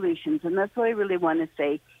easy solutions, and that's what I really want to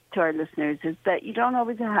say to our listeners, is that you don't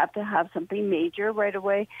always have to have something major right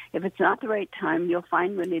away. If it's not the right time, you'll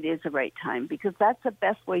find when it is the right time, because that's the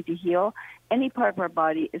best way to heal any part of our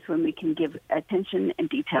body, is when we can give attention and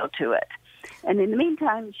detail to it. And in the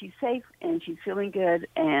meantime, she's safe and she's feeling good,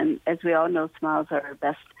 and as we all know, smiles are our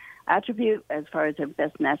best attribute as far as our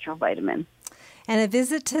best natural vitamin. And a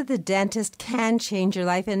visit to the dentist can change your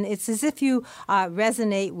life. And it's as if you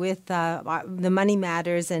resonate with the Money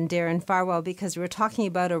Matters and Darren Farwell, because we're talking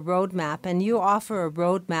about a roadmap, and you offer a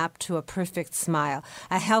roadmap to a perfect smile.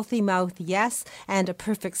 A healthy mouth, yes, and a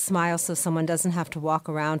perfect smile so someone doesn't have to walk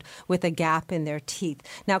around with a gap in their teeth.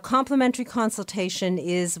 Now, complimentary consultation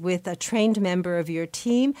is with a trained member of your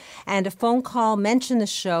team, and a phone call. Mention the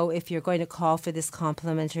show if you're going to call for this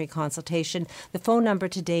complimentary consultation. The phone number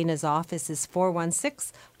to Dana's office is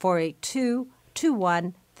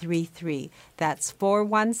 416-482-2133. That's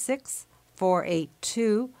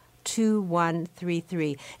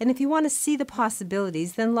 416-482-2133. And if you want to see the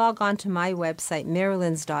possibilities, then log on to my website,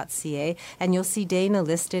 marilyns.ca, and you'll see Dana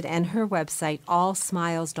listed, and her website,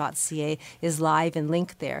 allsmiles.ca, is live and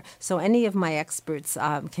linked there. So any of my experts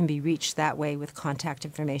can be reached that way with contact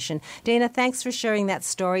information. Dana, thanks for sharing that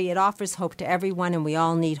story. It offers hope to everyone, and we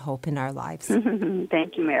all need hope in our lives.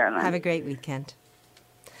 Thank you, Marilyn. Have a great weekend.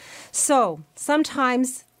 So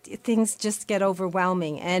sometimes things just get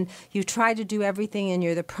overwhelming, and you try to do everything, and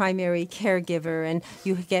you're the primary caregiver, and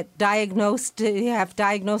you have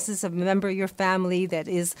diagnosis of a member of your family that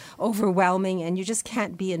is overwhelming, and you just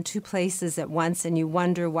can't be in 2 places at once, and you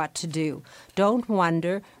wonder what to do. Don't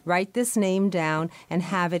wonder. Write this name down and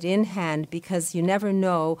have it in hand, because you never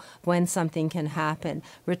know when something can happen.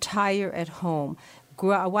 Retire at home.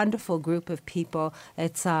 A wonderful group of people.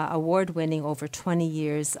 It's award-winning, over 20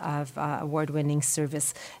 years of award-winning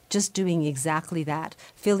service, just doing exactly that,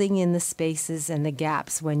 filling in the spaces and the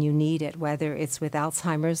gaps when you need it, whether it's with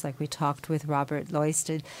Alzheimer's, like we talked with Robert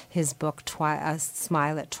Loisted, his book,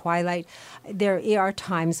 Smile at Twilight. There are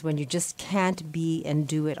times when you just can't be and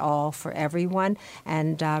do it all for everyone,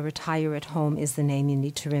 and Retire at Home is the name you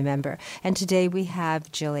need to remember. And today we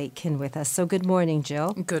have Jill Aitken with us. So good morning,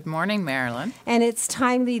 Jill. Good morning, Marilyn. And it's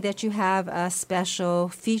timely that you have a special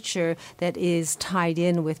feature that is tied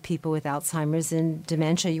in with people with Alzheimer's and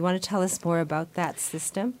dementia. You want to tell us more about that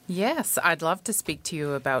system? Yes, I'd love to speak to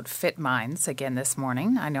you about Fit Minds again this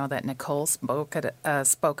morning. I know that Nicole spoke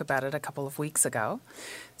about it a couple of weeks ago.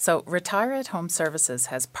 So Retire at Home Services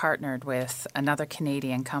has partnered with another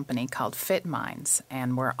Canadian company called Fit Minds,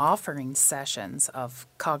 and we're offering sessions of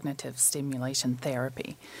cognitive stimulation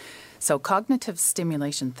therapy. So cognitive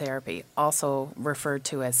stimulation therapy, also referred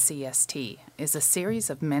to as CST, is a series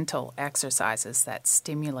of mental exercises that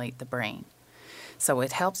stimulate the brain. So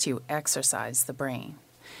it helps you exercise the brain.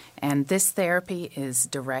 And this therapy is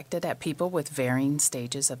directed at people with varying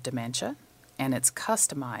stages of dementia, and it's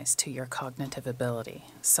customized to your cognitive ability.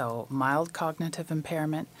 So mild cognitive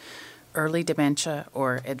impairment, early dementia,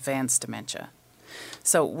 or advanced dementia.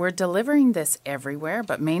 So we're delivering this everywhere,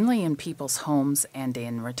 but mainly in people's homes and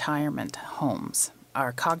in retirement homes.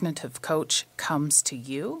 Our cognitive coach comes to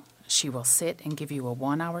you. She will sit and give you a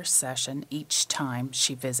 1-hour session each time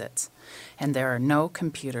she visits, and there are no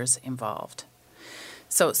computers involved.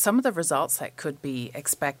 So some of the results that could be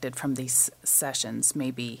expected from these sessions may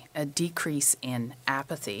be a decrease in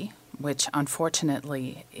apathy, which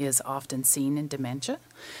unfortunately is often seen in dementia.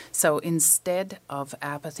 So instead of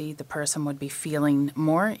apathy, the person would be feeling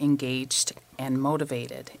more engaged and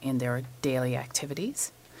motivated in their daily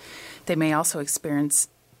activities. They may also experience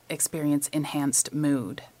enhanced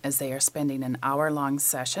mood as they are spending an hour-long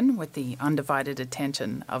session with the undivided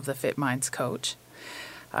attention of the Fit Minds coach.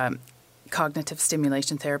 Cognitive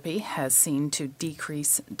stimulation therapy has seen to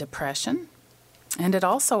decrease depression, and it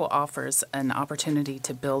also offers an opportunity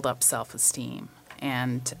to build up self-esteem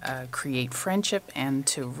and create friendship, and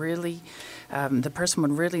to really, the person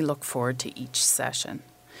would really look forward to each session.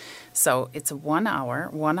 So it's a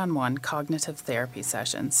 1-hour, one-on-one cognitive therapy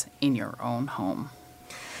sessions in your own home.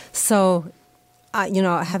 So,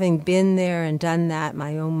 having been there and done that,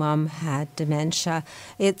 my own mom had dementia.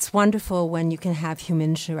 It's wonderful when you can have human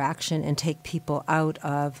interaction and take people out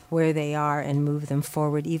of where they are and move them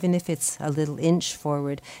forward, even if it's a little inch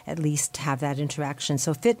forward, at least have that interaction.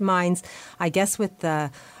 So Fit Minds, I guess with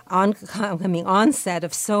the onset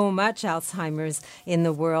of so much Alzheimer's in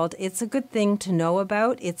the world, it's a good thing to know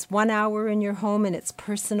about. It's 1 hour in your home and it's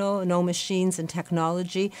personal, no machines and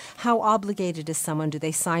technology. How obligated is someone? Do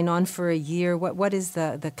they sign on for a year? What is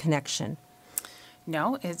the connection?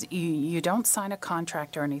 No, you don't sign a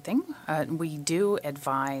contract or anything. We do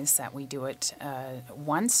advise that we do it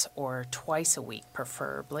once or twice a week,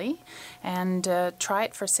 preferably, and try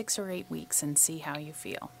it for 6 or 8 weeks and see how you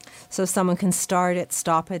feel. So someone can start it,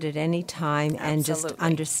 stop it at any time, and just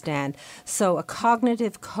understand. So a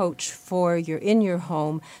cognitive coach in your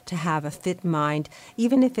home to have a fit mind,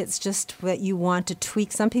 even if it's just that you want to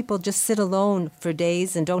tweak. Some people just sit alone for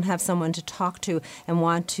days and don't have someone to talk to and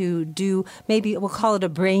want to do, maybe we'll call it a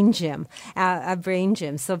brain gym.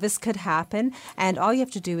 So this could happen, and all you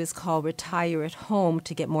have to do is call Retire at Home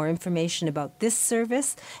to get more information about this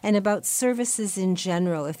service and about services in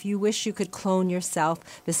general. If you wish you could clone yourself,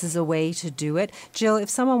 this is a way to do it. Jill, if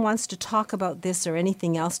someone wants to talk about this or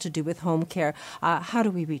anything else to do with home care, how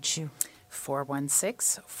do we reach you?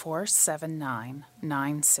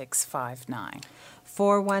 416-479-9659.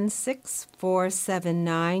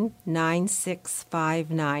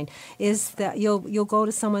 416-479-9659. Is that you'll go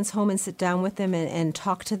to someone's home and sit down with them and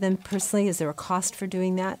talk to them personally? Is there a cost for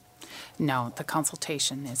doing that? No, the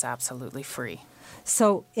consultation is absolutely free.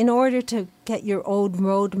 So in order to get your old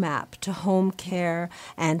roadmap to home care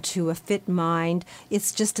and to a fit mind,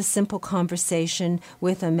 it's just a simple conversation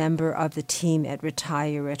with a member of the team at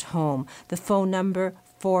Retire at Home. The phone number,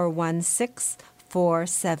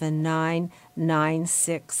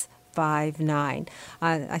 416-479-9659.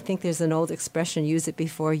 I think there's an old expression, use it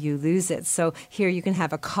before you lose it. So here you can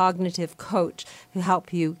have a cognitive coach who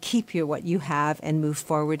help you keep what you have and move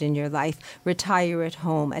forward in your life. Retire at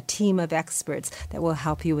Home, a team of experts that will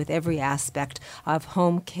help you with every aspect of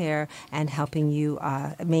home care and helping you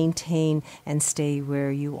maintain and stay where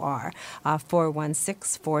you are.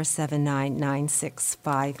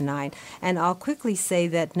 416-479-9659. And I'll quickly say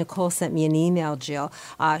that Nicole sent me an email, Jill.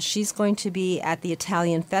 She's going to be at the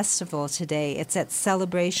Italian Festival today. It's at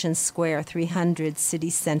Celebration Square, 300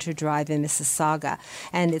 City Center Drive in Mississauga.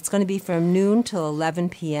 And it's going to be from noon till 11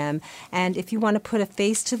 p.m. And if you want to put a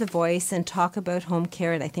face to the voice and talk about home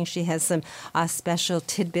care, and I think she has some special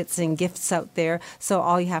tidbits and gifts out there. So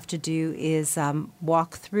all you have to do is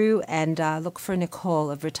walk through and look for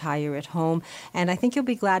Nicole of Retire at Home. And I think you'll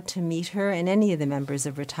be glad to meet her and any of the members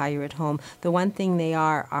of Retire at Home. The one thing they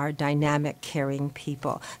are dynamic, caring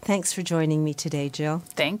people. Thanks for joining me today, Jill.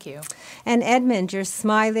 Thank you. And Edmund, you're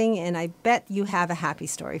smiling, and I bet you have a happy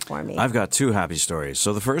story for me. I've got two happy stories.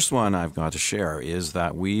 So the first one I've got to share is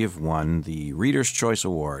that we've won the Reader's Choice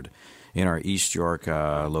Award in our East York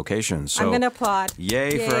location. So, I'm going to applaud.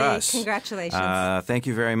 Yay for us. Congratulations. Thank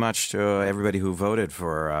you very much to everybody who voted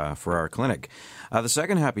for our clinic. The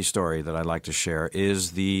second happy story that I'd like to share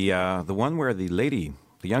is the one where the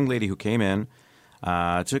young lady who came in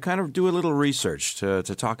to kind of do a little research, to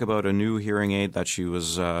talk about a new hearing aid that she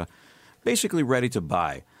was basically ready to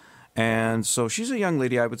buy. And so she's a young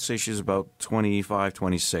lady. I would say she's about 25,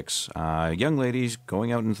 26. Young lady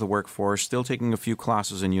going out into the workforce, still taking a few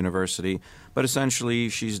classes in university, but essentially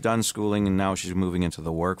she's done schooling and now she's moving into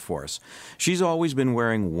the workforce. She's always been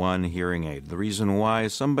wearing one hearing aid. The reason why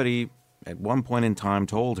is somebody at one point in time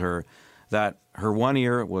told her that her one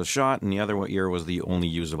ear was shot and the other ear was the only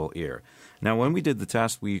usable ear. Now, when we did the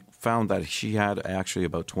test, we found that she had actually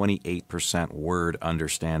about 28% word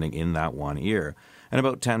understanding in that one ear and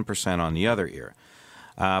about 10% on the other ear.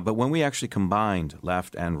 But when we actually combined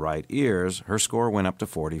left and right ears, her score went up to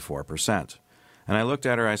 44%. And I looked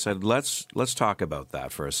at her, I said, let's talk about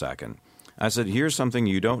that for a second. I said, here's something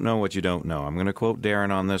you don't know what you don't know. I'm going to quote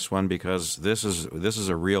Darren on this one because this is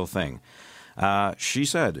a real thing. She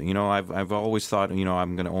said, I've always thought,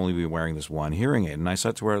 I'm going to only be wearing this one hearing aid. And I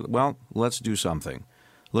said to her, well, let's do something.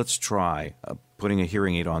 Let's try putting a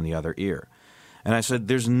hearing aid on the other ear. And I said,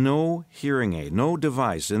 there's no hearing aid, no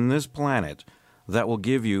device in this planet that will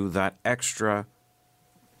give you that extra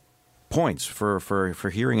points for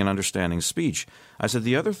hearing and understanding speech. I said,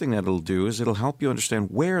 the other thing that it'll do is it'll help you understand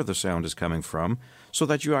where the sound is coming from so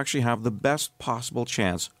that you actually have the best possible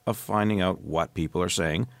chance of finding out what people are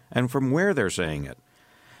saying and from where they're saying it.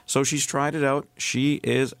 So she's tried it out. She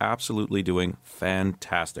is absolutely doing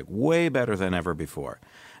fantastic, way better than ever before.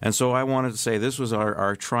 And so I wanted to say this was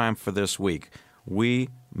our triumph for this week. We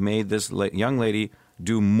made this young lady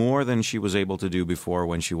do more than she was able to do before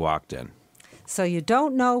when she walked in. So you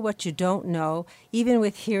don't know what you don't know. Even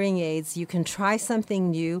with hearing aids, you can try something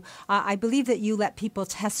new. I believe that you let people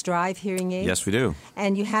test drive hearing aids. Yes, we do.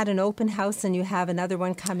 And you had an open house and you have another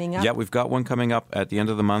one coming up. Yeah, we've got one coming up at the end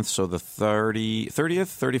of the month, so the 30th,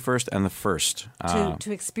 31st, and the 1st.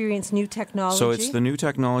 To experience new technology? So it's the new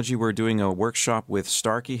technology. We're doing a workshop with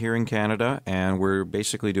Starkey here in Canada, and we're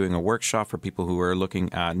basically doing a workshop for people who are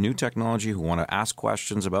looking at new technology, who want to ask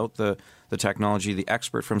questions about the technology. The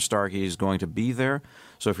expert from Starkey is going to be there.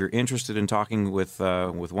 So if you're interested in talking with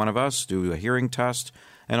one of us, do a hearing test,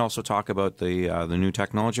 and also talk about the new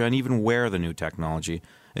technology and even wear the new technology,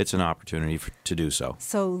 it's an opportunity to do so.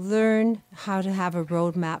 So learn how to have a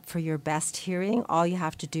roadmap for your best hearing. All you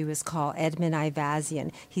have to do is call Edmund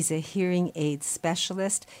Ivazian. He's a hearing aid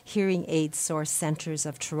specialist, Hearing Aid Source Centers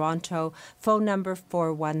of Toronto. Phone number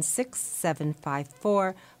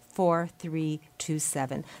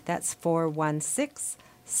 416-754-4327. That's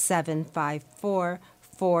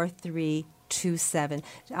 416-754-4327.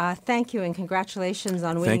 Thank you and congratulations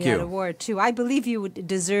on winning that award, too. I believe you would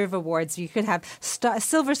deserve awards. You could have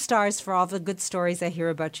silver stars for all the good stories I hear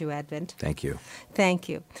about you, Edmund. Thank you. Thank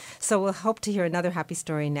you. So we'll hope to hear another happy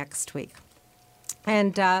story next week.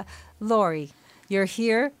 And Lori, you're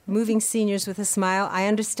here, Moving Seniors with a Smile. I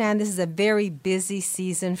understand this is a very busy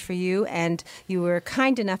season for you, and you were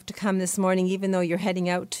kind enough to come this morning, even though you're heading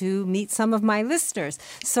out to meet some of my listeners.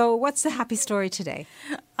 So what's the happy story today?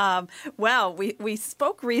 Well, we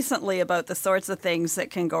spoke recently about the sorts of things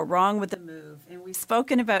that can go wrong with the move, and we've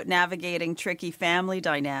spoken about navigating tricky family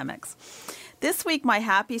dynamics. This week, my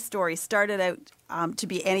happy story started out to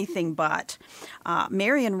be anything but.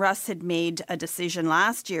 Mary and Russ had made a decision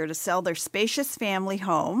last year to sell their spacious family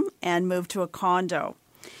home and move to a condo.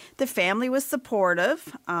 The family was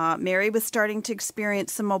supportive. Mary was starting to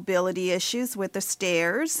experience some mobility issues with the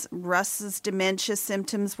stairs. Russ's dementia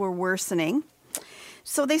symptoms were worsening.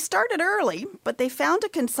 So they started early, but they found a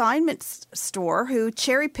consignment store who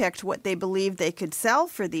cherry-picked what they believed they could sell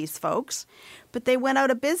for these folks, but they went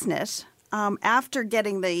out of business after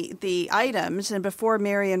getting the items and before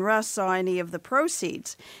Mary and Russ saw any of the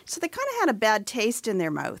proceeds. So they kind of had a bad taste in their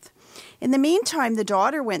mouth. In the meantime, the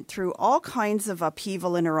daughter went through all kinds of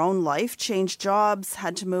upheaval in her own life, changed jobs,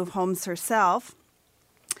 had to move homes herself.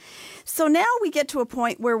 So now we get to a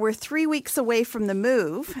point where we're 3 weeks away from the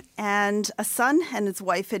move, and a son and his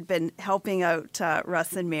wife had been helping out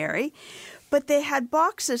Russ and Mary. But they had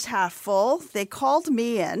boxes half full. They called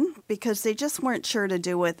me in because they just weren't sure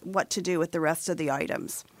what to do with the rest of the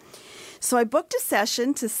items. So I booked a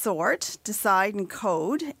session to sort, decide, and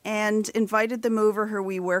code, and invited the mover who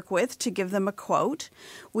we work with to give them a quote.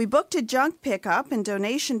 We booked a junk pickup and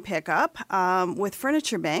donation pickup with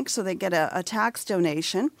Furniture Bank, so they get a tax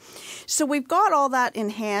donation. So we've got all that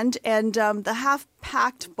in hand, and the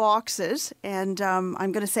half-packed boxes, and I'm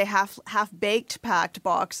going to say half-baked packed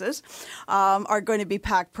boxes, are going to be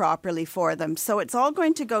packed properly for them. So it's all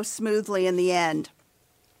going to go smoothly in the end.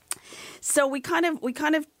 So we kind of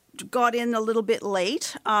got in a little bit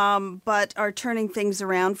late, but are turning things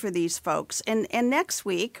around for these folks. And next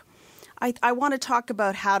week, I want to talk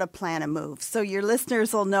about how to plan a move, so your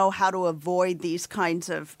listeners will know how to avoid these kinds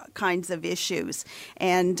of issues,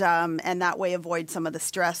 and that way avoid some of the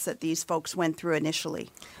stress that these folks went through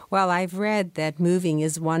initially. Well, I've read that moving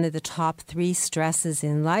is one of the top 3 stresses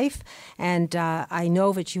in life, and I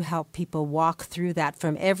know that you help people walk through that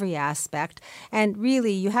from every aspect. And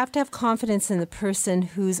really, you have to have confidence in the person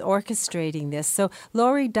who's orchestrating this. So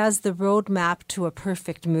Lori does the roadmap to a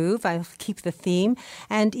perfect move. I'll keep the theme.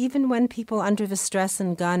 And even when people under the stress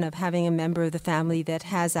and gun of having a member of the family that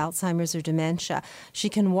has Alzheimer's or dementia, she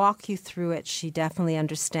can walk you through it. She definitely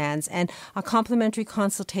understands. And a complimentary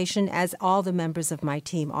consultation, as all the members of my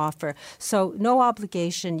team offer. So no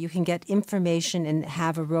obligation. You can get information and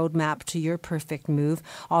have a roadmap to your perfect move.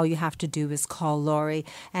 All you have to do is call Lori,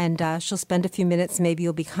 and she'll spend a few minutes. Maybe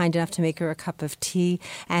you'll be kind enough to make her a cup of tea,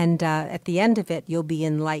 and at the end of it, you'll be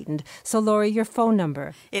enlightened. So Lori, your phone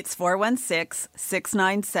number? It's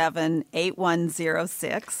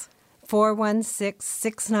 416-697-8106.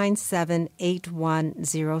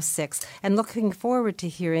 416-697-8106. And looking forward to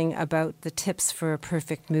hearing about the tips for a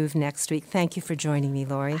perfect move next week. Thank you for joining me,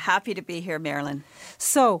 Lori. Happy to be here, Marilyn.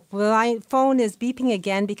 So, my phone is beeping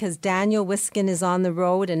again because Daniel Wiskin is on the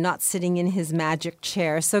road and not sitting in his magic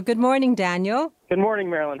chair. So, good morning, Daniel. Good morning,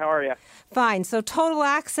 Marilyn. How are you? Fine. So, Total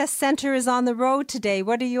Access Center is on the road today.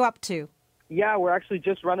 What are you up to? Yeah, we're actually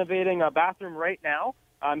just renovating a bathroom right now.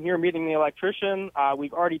 I'm here meeting the electrician.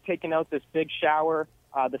 We've already taken out this big shower.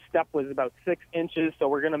 The step was about 6 inches, so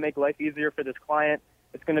we're going to make life easier for this client.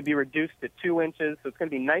 It's going to be reduced to 2 inches, so it's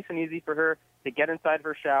going to be nice and easy for her to get inside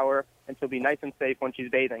her shower, and she'll be nice and safe when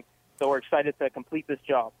she's bathing. So we're excited to complete this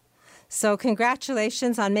job. So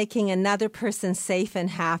congratulations on making another person safe and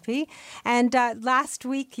happy. And last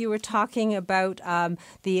week you were talking about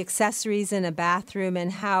the accessories in a bathroom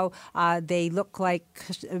and how they look like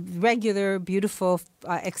regular, beautiful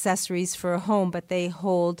accessories for a home, but they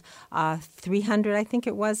hold 300, I think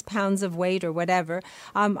it was, pounds of weight or whatever.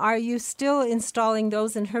 Are you still installing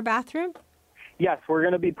those in her bathroom? Yes, we're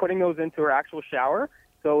going to be putting those into her actual shower.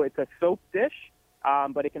 So it's a soap dish.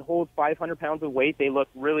 But it can hold 500 pounds of weight. They look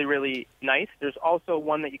really, really nice. There's also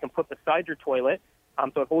one that you can put beside your toilet,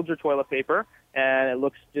 so it holds your toilet paper, and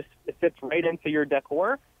it fits right into your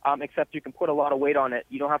decor, except you can put a lot of weight on it.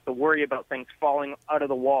 You don't have to worry about things falling out of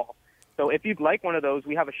the wall. So if you'd like one of those,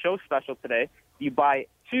 we have a show special today. You buy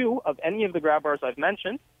 2 of any of the grab bars I've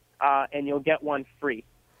mentioned, and you'll get one free.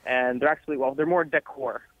 And they're more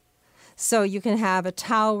decor. So you can have a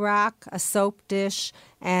towel rack, a soap dish,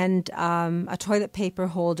 and a toilet paper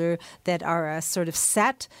holder that are a sort of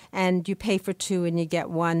set, and you pay for 2 and you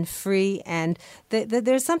get one free. And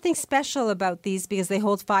there's something special about these because they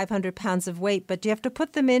hold 500 pounds of weight, but you have to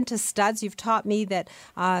put them into studs. You've taught me that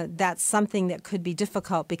that's something that could be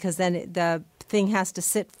difficult because then the thing has to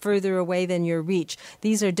sit further away than your reach.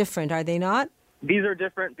 These are different, are they not? These are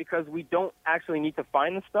different because we don't actually need to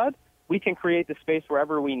find the stud. We can create the space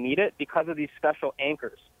wherever we need it because of these special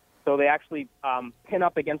anchors. So they actually pin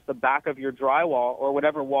up against the back of your drywall or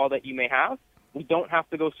whatever wall that you may have. We don't have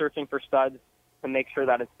to go searching for studs to make sure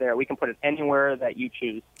that it's there. We can put it anywhere that you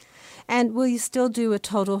choose. And will you still do a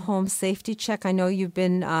total home safety check? I know you've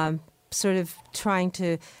been sort of trying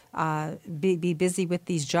to be busy with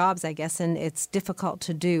these jobs, I guess, and it's difficult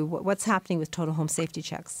to do. What's happening with total home safety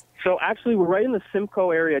checks? So actually, we're right in the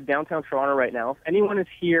Simcoe area, downtown Toronto right now. If anyone is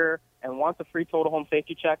here and wants a free total home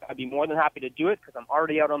safety check, I'd be more than happy to do it because I'm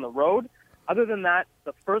already out on the road. Other than that,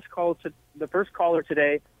 the first caller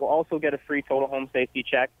today will also get a free total home safety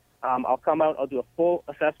check. I'll come out, I'll do a full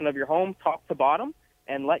assessment of your home, top to bottom,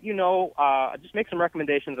 and let you know, just make some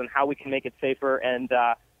recommendations on how we can make it safer and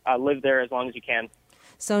live there as long as you can.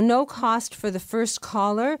 So no cost for the first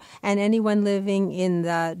caller, and anyone living in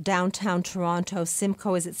the downtown Toronto,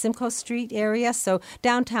 Simcoe, is it Simcoe Street area? So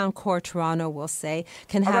downtown core Toronto, we'll say,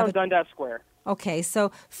 can have around Dundas Square. Okay,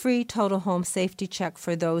 so free total home safety check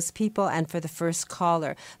for those people and for the first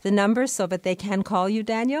caller. The number so that they can call you,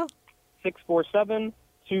 Daniel?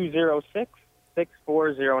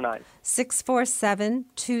 647-206-6409.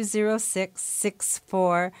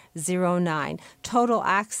 647-206-6409. Total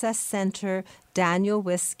Access Center, Daniel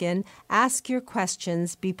Wiskin. Ask your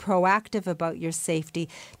questions. Be proactive about your safety.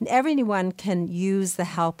 Everyone can use the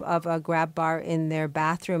help of a grab bar in their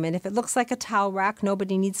bathroom. And if it looks like a towel rack,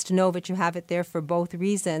 nobody needs to know that you have it there for both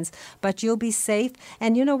reasons. But you'll be safe.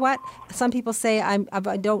 And you know what? Some people say, I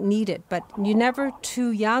don't need it. But you're never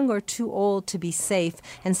too young or too old to be safe.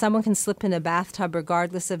 And someone can slip in a bathtub or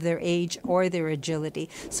regardless of their age or their agility.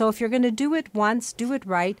 So if you're going to do it once, do it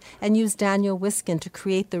right, and use Daniel Wiskin to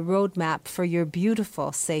create the roadmap for your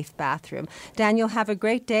beautiful, safe bathroom. Daniel, have a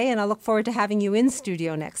great day, and I look forward to having you in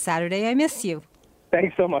studio next Saturday. I miss you.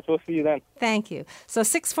 Thanks so much. We'll see you then. Thank you. So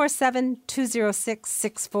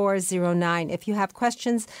 647-206-6409. If you have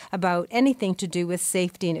questions about anything to do with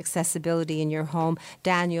safety and accessibility in your home,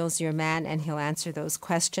 Daniel's your man, and he'll answer those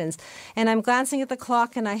questions. And I'm glancing at the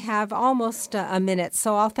clock, and I have almost a minute.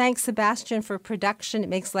 So I'll thank Sebastian for production. It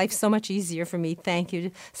makes life so much easier for me. Thank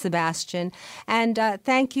you, Sebastian. And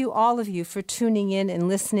thank you, all of you, for tuning in and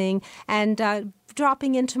listening and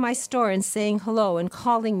dropping into my store and saying hello and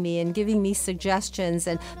calling me and giving me suggestions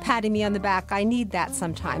and patting me on the back. I need that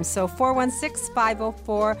sometimes. So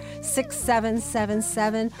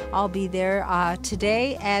 416-504-6777. I'll be there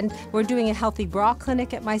today. And we're doing a healthy bra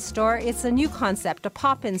clinic at my store. It's a new concept, a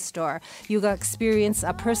pop-in store. You'll experience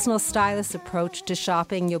a personal stylist approach to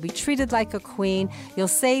shopping. You'll be treated like a queen. You'll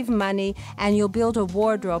save money, and you'll build a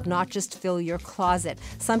wardrobe, not just fill your closet.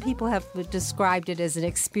 Some people have described it as an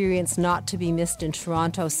experience not to be missed in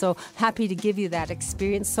Toronto. So happy to give you that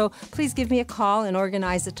experience. So please give me a call and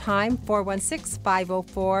organize a time,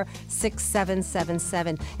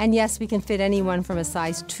 416-504-6777. And yes, we can fit anyone from a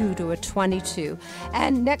size 2 to a 22.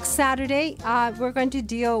 And next Saturday, we're going to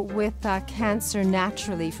deal with cancer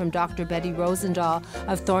naturally from Dr. Betty Rosendahl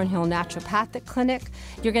of Thornhill Naturopathic Clinic.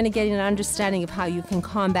 You're going to get an understanding of how you can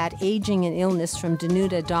combat aging and illness from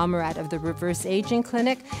Danuta Damarat of the Reverse Aging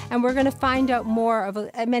Clinic. And we're going to find out more of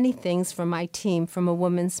many things from my team from a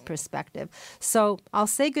woman's perspective. So I'll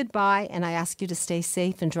say goodbye, and I ask you to stay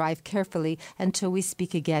safe and drive carefully until we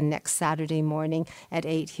speak again next Saturday morning at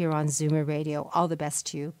 8 here on Zoomer Radio. All the best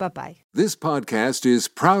to you. Bye-bye. This podcast is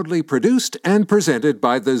proudly produced and presented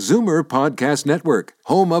by the Zoomer Podcast Network,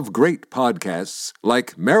 home of great podcasts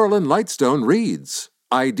like Marilyn Lightstone Reads,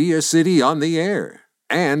 Idea City on the Air,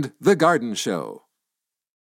 and The Garden Show.